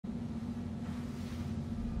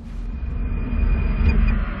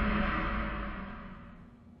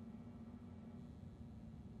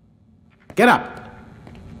Get up!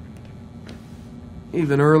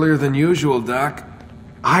 Even earlier than usual, Doc.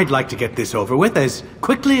 I'd like to get this over with as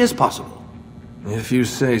quickly as possible. If you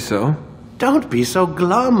say so. Don't be so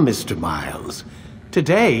glum, Mr. Miles.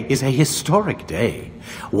 Today is a historic day.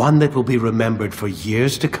 One that will be remembered for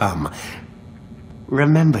years to come.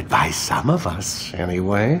 Remembered by some of us,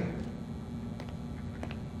 anyway.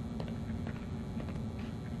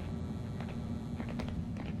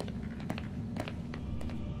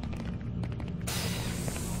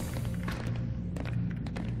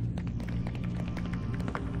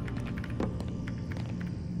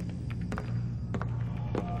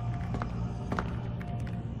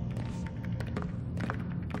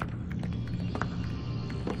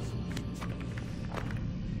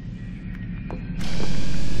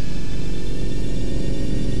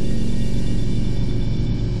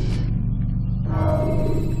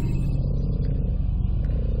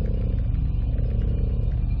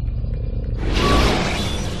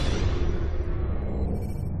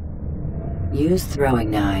 Use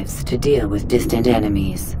throwing knives to deal with distant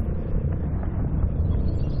enemies.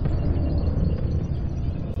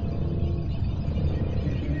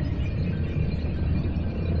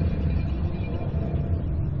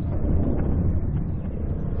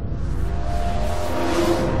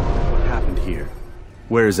 What happened here?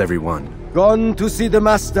 Where is everyone? Gone to see the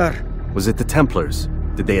Master. Was it the Templars?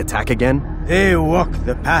 Did they attack again? They walk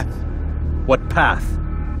the path. What path?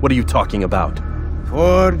 What are you talking about?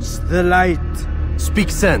 Towards the light. Speak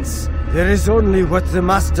sense. There is only what the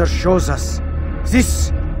Master shows us.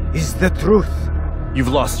 This is the truth. You've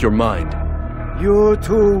lost your mind. You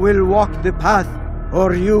too will walk the path,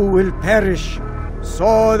 or you will perish.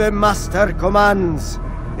 So the Master commands.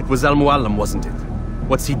 It was Al-Mualim, wasn't it?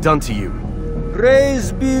 What's he done to you?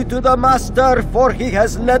 Praise be to the Master, for he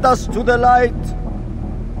has led us to the light.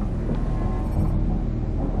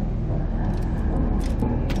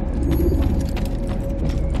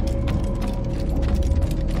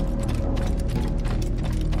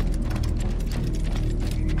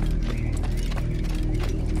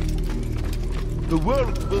 The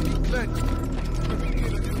world will be cleansed.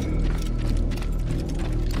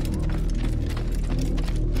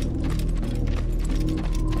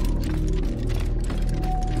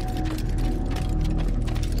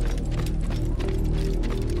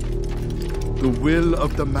 The will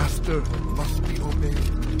of the Master must be obeyed.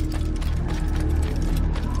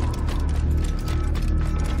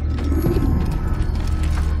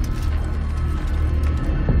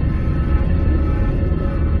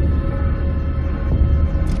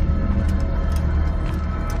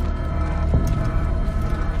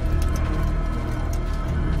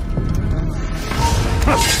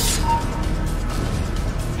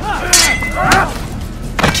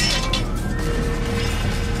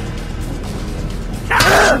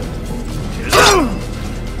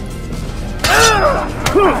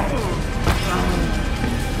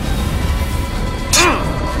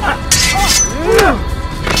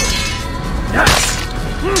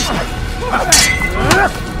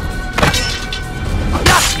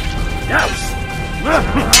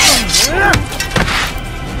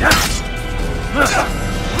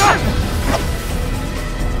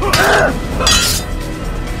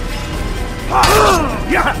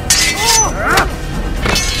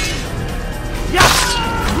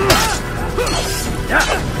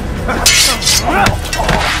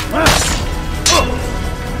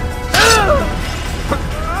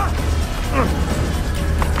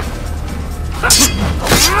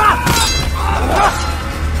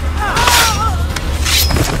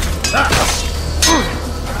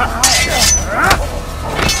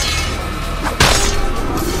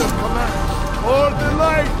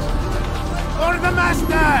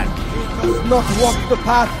 Not walk the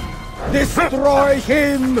path. Destroy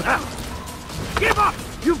him! Give up!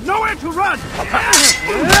 You've nowhere to run!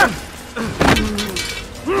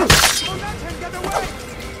 Don't let him get away!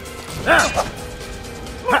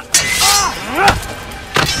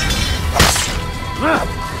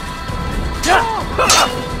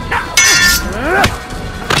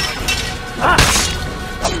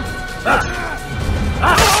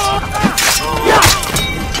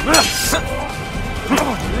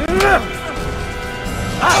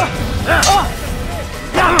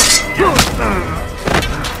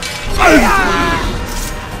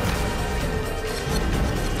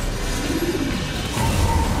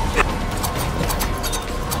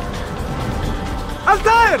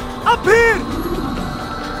 Altair! Up here!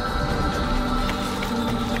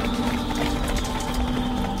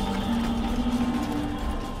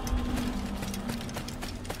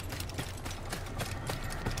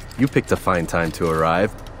 You picked a fine time to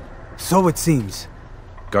arrive. So it seems.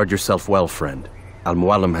 Guard yourself well, friend.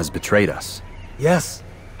 Al-Mualim has betrayed us. Yes.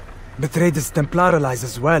 Betrayed his Templar allies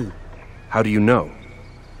as well. How do you know?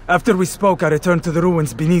 After we spoke, I returned to the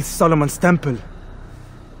ruins beneath Solomon's temple.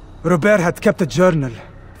 Robert had kept a journal,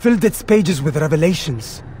 filled its pages with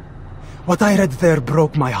revelations. What I read there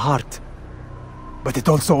broke my heart. But it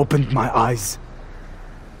also opened my eyes.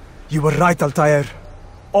 You were right, Altair.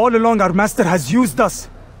 All along our master has used us.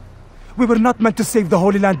 We were not meant to save the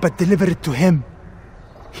Holy Land, but deliver it to him.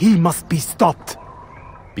 He must be stopped.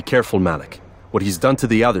 Be careful, Malik. What he's done to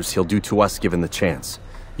the others, he'll do to us given the chance.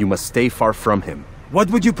 You must stay far from him. What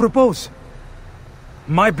would you propose?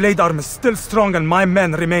 My blade arm is still strong and my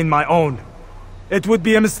men remain my own. It would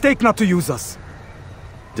be a mistake not to use us.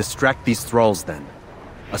 Distract these thralls, then.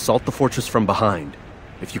 Assault the fortress from behind.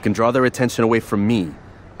 If you can draw their attention away from me,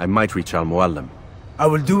 I might reach Al-Mualim. I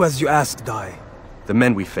will do as you ask, Dai. The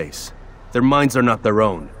men we face, their minds are not their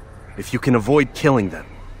own. If you can avoid killing them.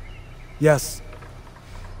 Yes.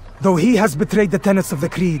 Though he has betrayed the tenets of the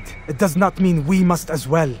Creed, it does not mean we must as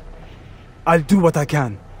well. I'll do what I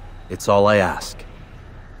can. It's all I ask.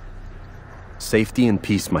 Safety and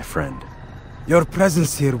peace, my friend. Your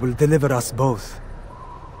presence here will deliver us both.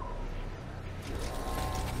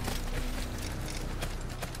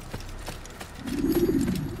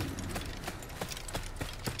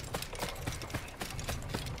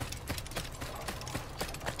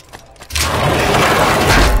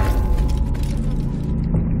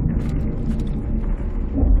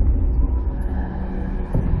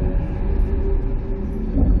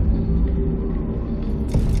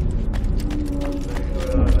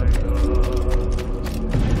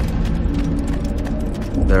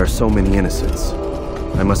 There are so many innocents.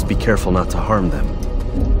 I must be careful not to harm them.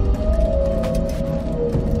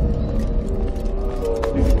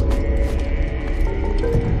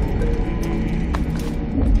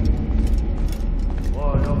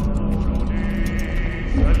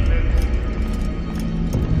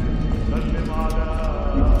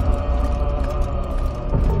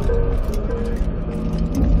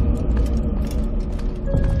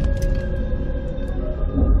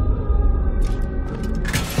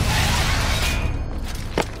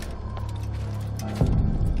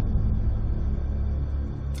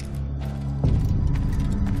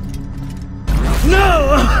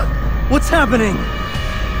 What's happening?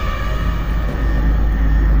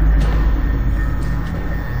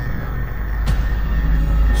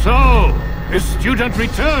 So, the student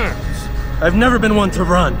returns. I've never been one to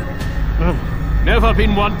run. Never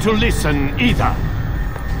been one to listen either.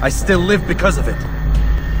 I still live because of it.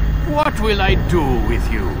 What will I do with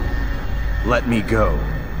you? Let me go.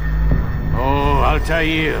 Oh,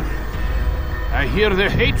 Altair. I hear the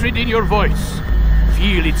hatred in your voice.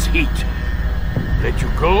 Feel its heat. Let you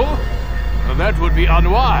go? That would be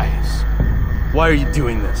unwise. Why are you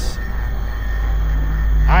doing this?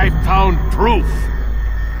 I found proof.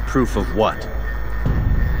 Proof of what?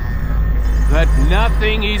 That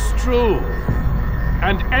nothing is true.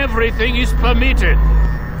 And everything is permitted.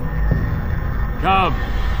 Come.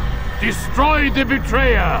 Destroy the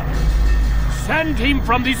betrayer. Send him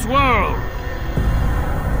from this world.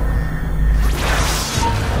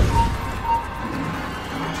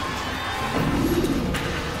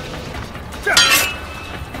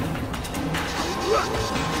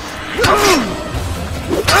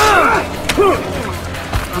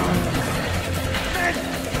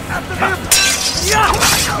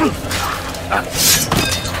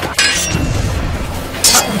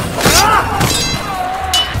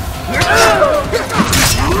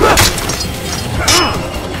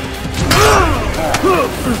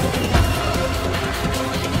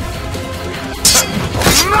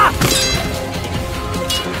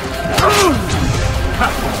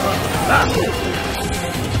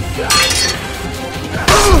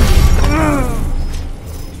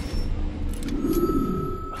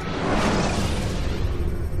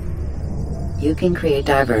 You can create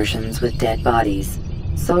diversions with dead bodies.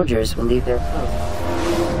 Soldiers will leave their posts.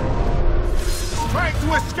 Trying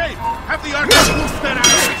to escape! Have the archers boost their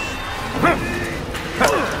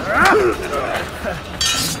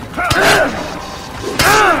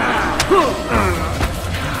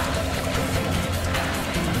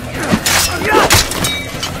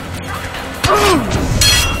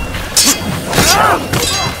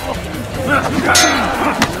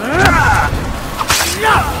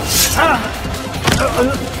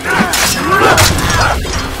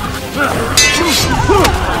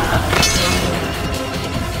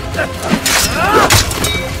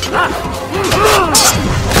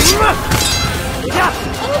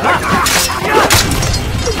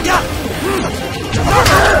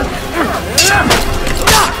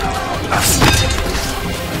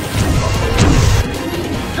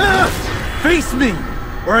Face me!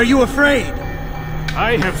 Or are you afraid?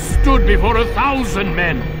 I have stood before 1,000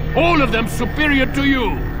 men, all of them superior to you,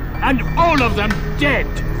 and all of them dead,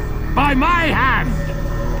 by my hand.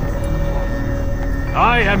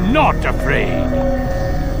 I am not afraid.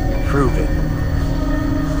 Prove it.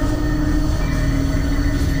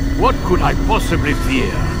 What could I possibly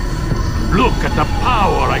fear? Look at the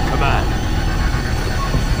power I command.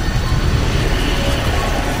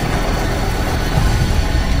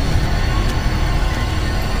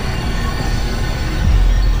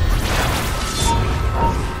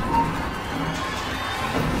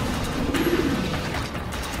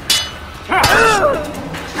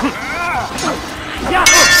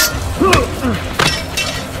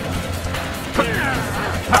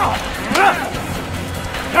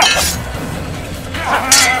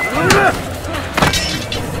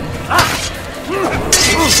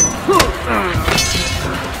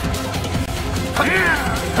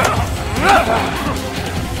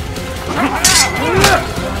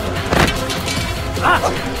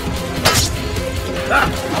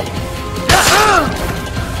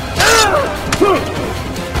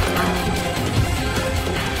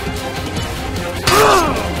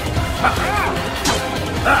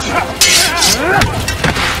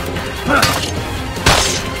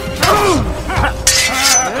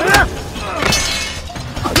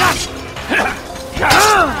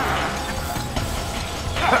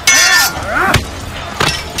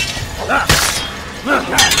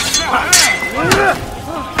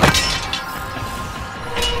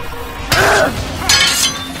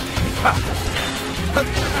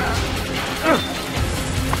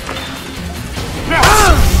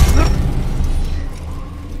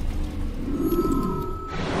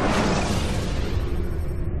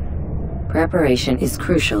 Preparation is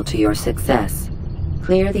crucial to your success.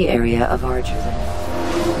 Clear the area of archers.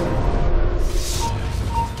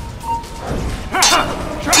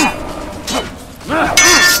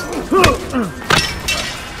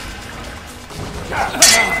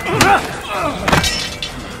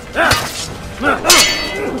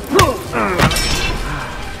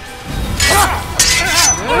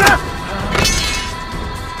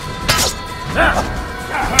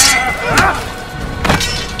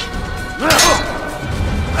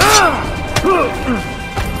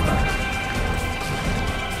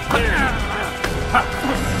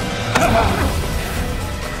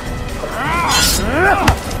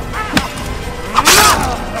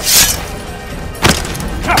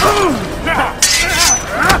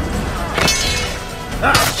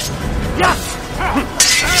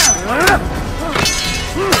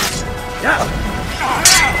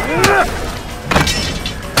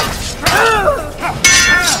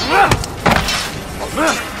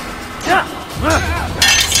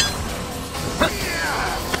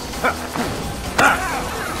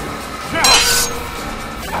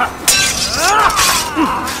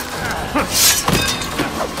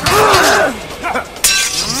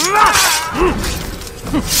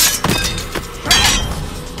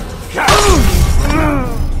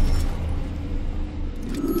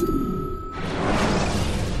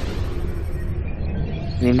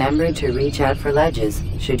 Remember to reach out for ledges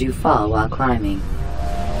should you fall while climbing.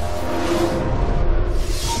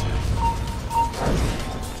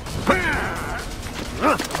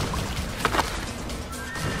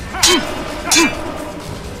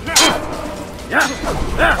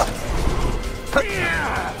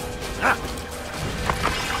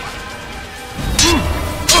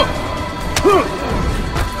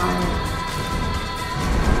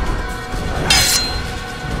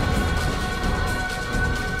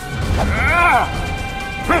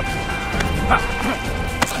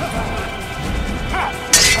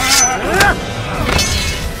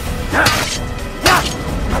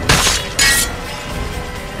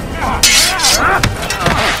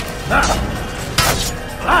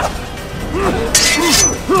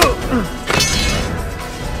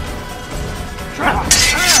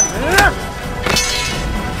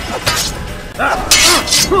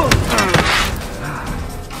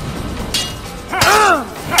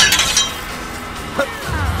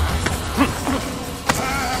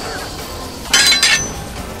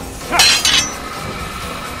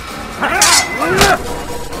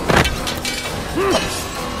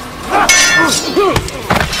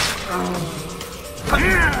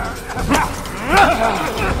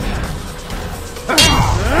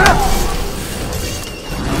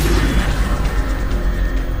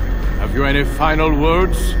 Have you any final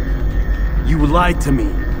words? You lied to me.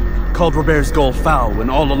 Called Robert's goal foul when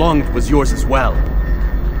all along it was yours as well.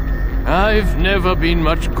 I've never been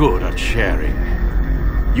much good at sharing.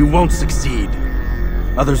 You won't succeed.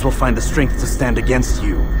 Others will find the strength to stand against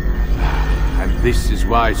you. And this is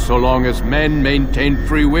why, so long as men maintain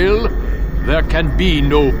free will, there can be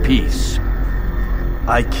no peace.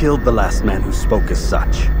 I killed the last man who spoke as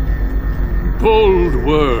such. Bold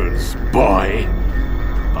words, boy.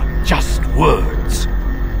 But just words.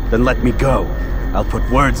 Then let me go. I'll put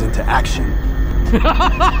words into action.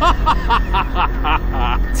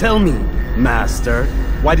 Tell me, Master,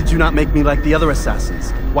 why did you not make me like the other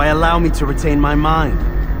assassins? Why allow me to retain my mind?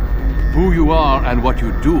 Who you are and what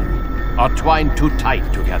you do are twined too tight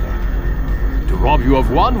together. To rob you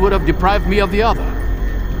of one would have deprived me of the other.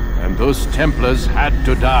 And those Templars had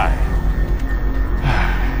to die.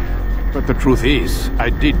 But the truth is, I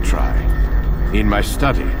did try. In my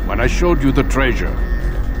study, when I showed you the treasure.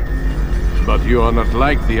 But you are not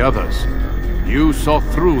like the others. You saw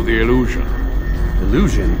through the illusion.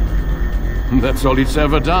 Illusion? That's all it's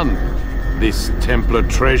ever done. This Templar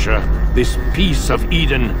treasure, this piece of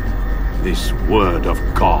Eden, this word of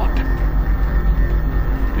God.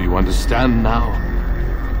 Do you understand now?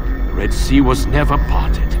 The Red Sea was never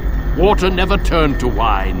parted. Water never turned to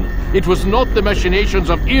wine. It was not the machinations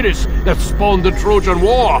of Iris that spawned the Trojan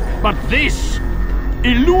War, but this!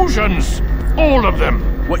 Illusions! All of them!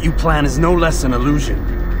 What you plan is no less an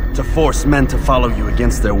illusion. To force men to follow you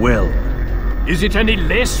against their will. Is it any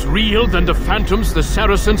less real than the phantoms the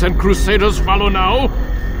Saracens and Crusaders follow now?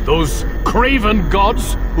 Those craven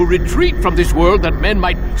gods who retreat from this world that men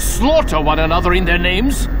might slaughter one another in their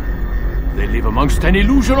names? They live amongst an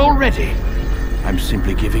illusion already. I'm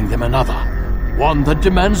simply giving them another. One that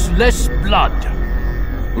demands less blood.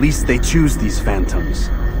 At least they choose these phantoms.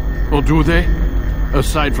 Or do they?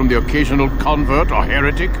 Aside from the occasional convert or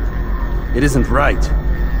heretic? It isn't right.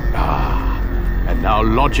 Ah, and now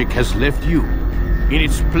logic has left you. In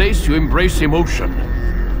its place, you embrace emotion.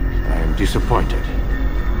 I am disappointed.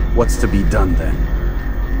 What's to be done then?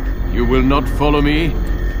 You will not follow me,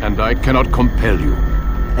 and I cannot compel you.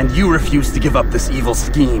 And you refuse to give up this evil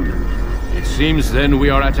scheme. It seems then we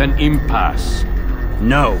are at an impasse.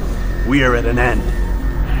 No, we are at an end.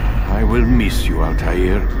 I will miss you,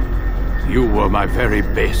 Altair. You were my very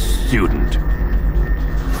best student.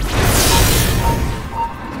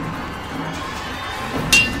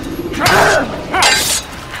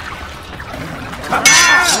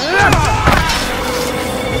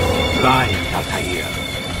 Blind, Altair.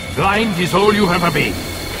 Blind is all you've ever been.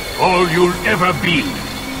 All you'll ever be.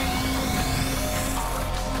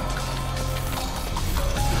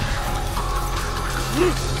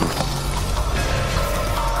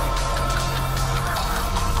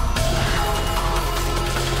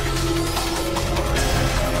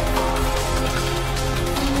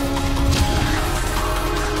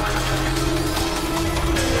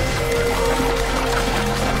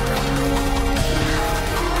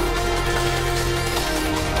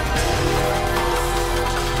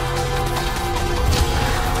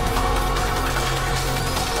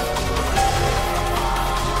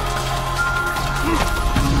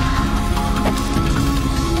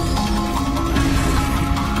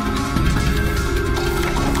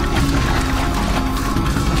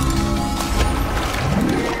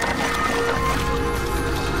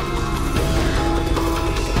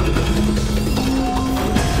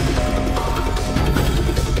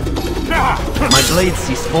 My blade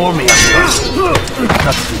ceased forming. It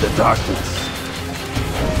cuts through the darkness.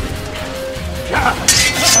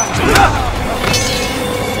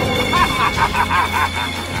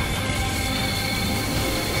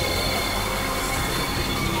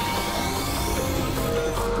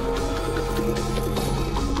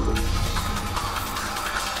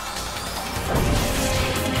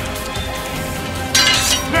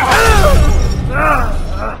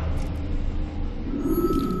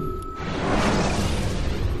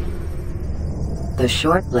 The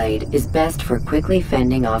short blade is best for quickly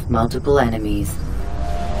fending off multiple enemies.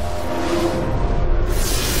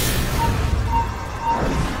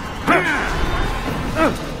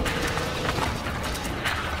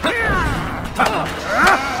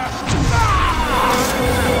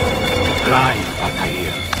 Blind,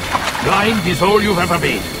 Altair. Blind is all you've ever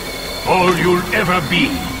been. All you'll ever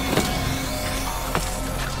be.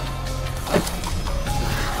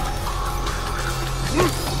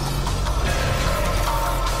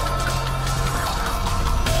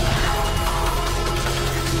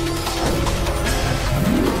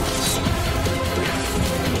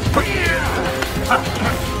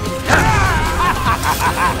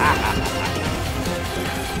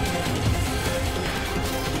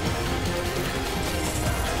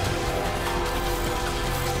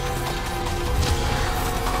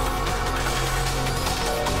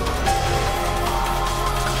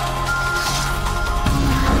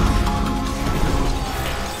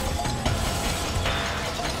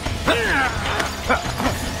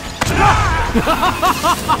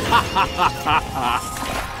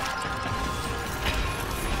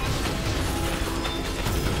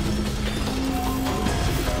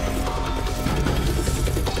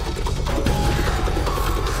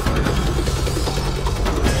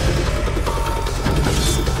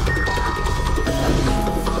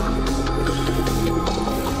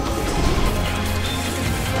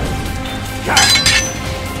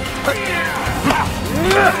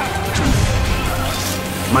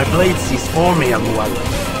 My blade sees for me, Amuala.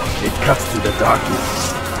 It cuts through the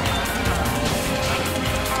darkness.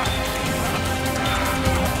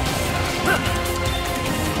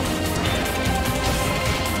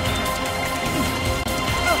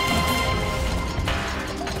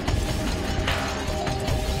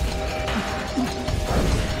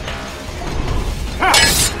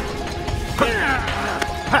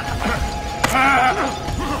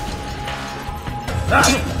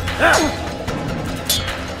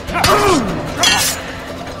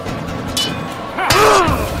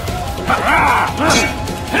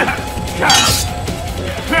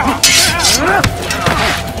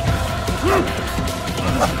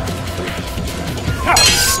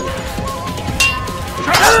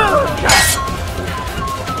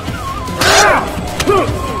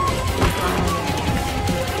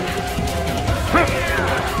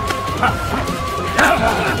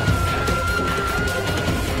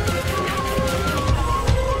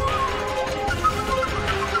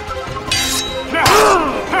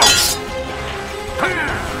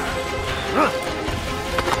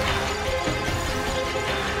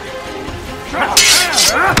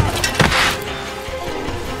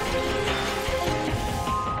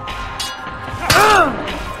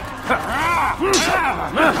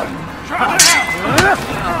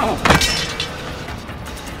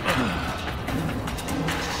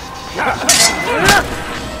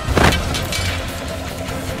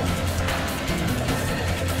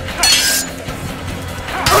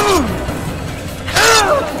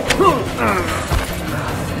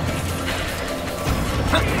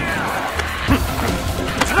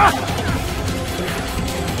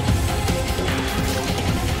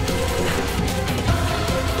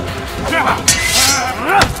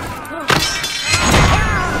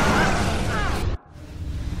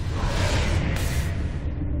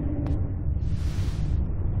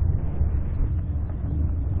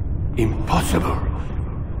 Impossible.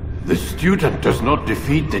 The student does not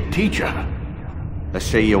defeat the teacher.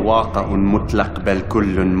 الشيء واقع مطلق بل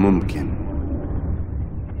كل ممكن.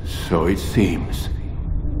 So it seems.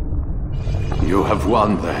 You have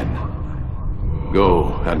won then.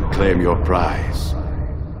 Go and claim your prize.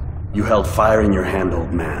 You held fire in your hand,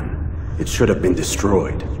 old man. It should have been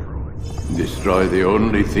destroyed. Destroy the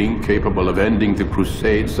only thing capable of ending the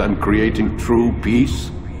Crusades and creating true peace?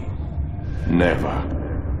 Never.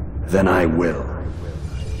 Then I will.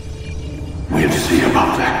 We'll see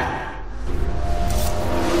about that.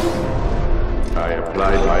 I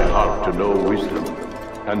applied my heart to know wisdom,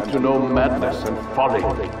 and to know madness and folly.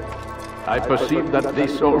 I perceived that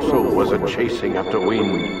this also was a chasing after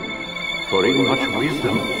wind, for in much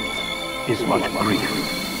wisdom is much grief.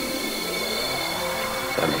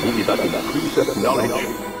 And he that increaseth knowledge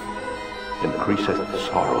increaseth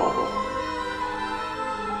sorrow.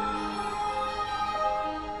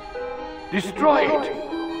 Destroy it!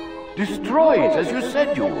 Destroy it as you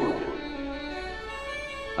said you would.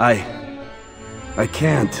 I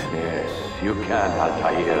can't. Yes, you can,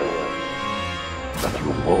 Altair. But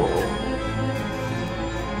you won't.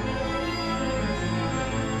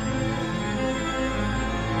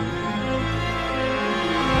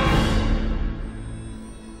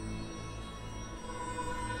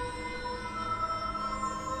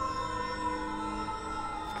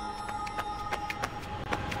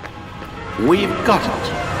 We've got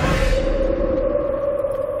it.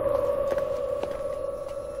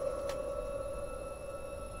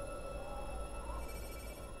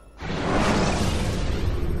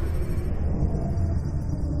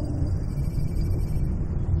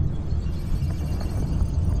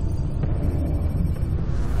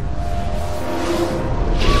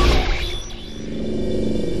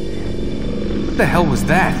 What the hell was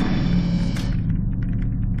that?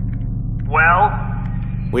 Well?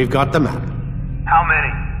 We've got the map. How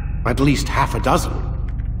many? At least half a dozen.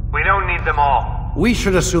 We don't need them all. We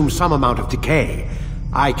should assume some amount of decay.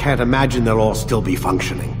 I can't imagine they'll all still be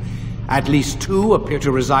functioning. At least 2 appear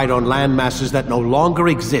to reside on land masses that no longer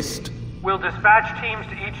exist. We'll dispatch teams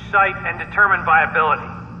to each site and determine viability.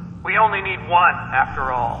 We only need 1,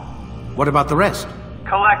 after all. What about the rest?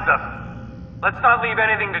 Collect them. Let's not leave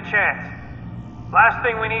anything to chance. Last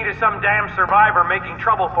thing we need is some damn survivor making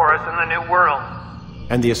trouble for us in the New World.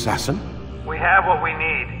 And the assassin? have what we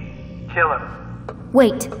need. Kill him.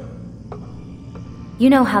 Wait. You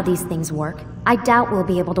know how these things work. I doubt we'll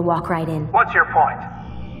be able to walk right in. What's your point?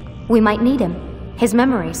 We might need him. His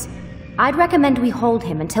memories. I'd recommend we hold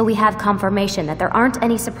him until we have confirmation that there aren't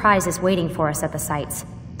any surprises waiting for us at the sites.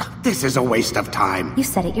 This is a waste of time. You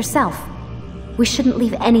said it yourself. We shouldn't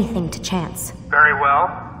leave anything to chance. Very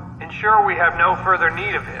well. Ensure we have no further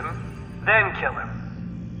need of him, then kill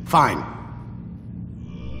him. Fine.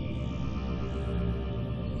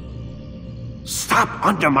 Stop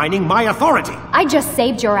undermining my authority! I just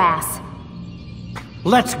saved your ass.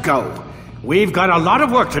 Let's go. We've got a lot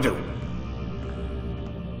of work to do.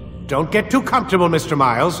 Don't get too comfortable, Mr.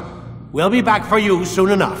 Miles. We'll be back for you soon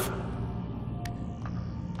enough.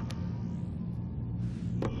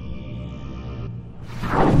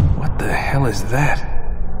 What the hell is that?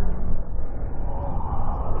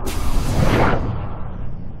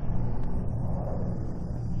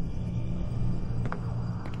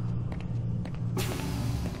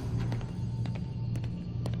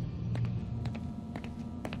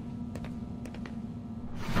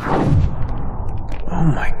 Oh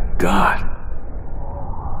my God.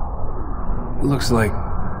 It looks like...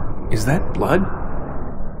 Is that blood?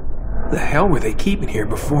 The hell were they keeping here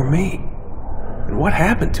before me? And what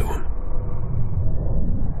happened to him?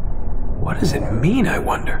 What does it mean, I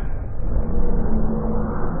wonder?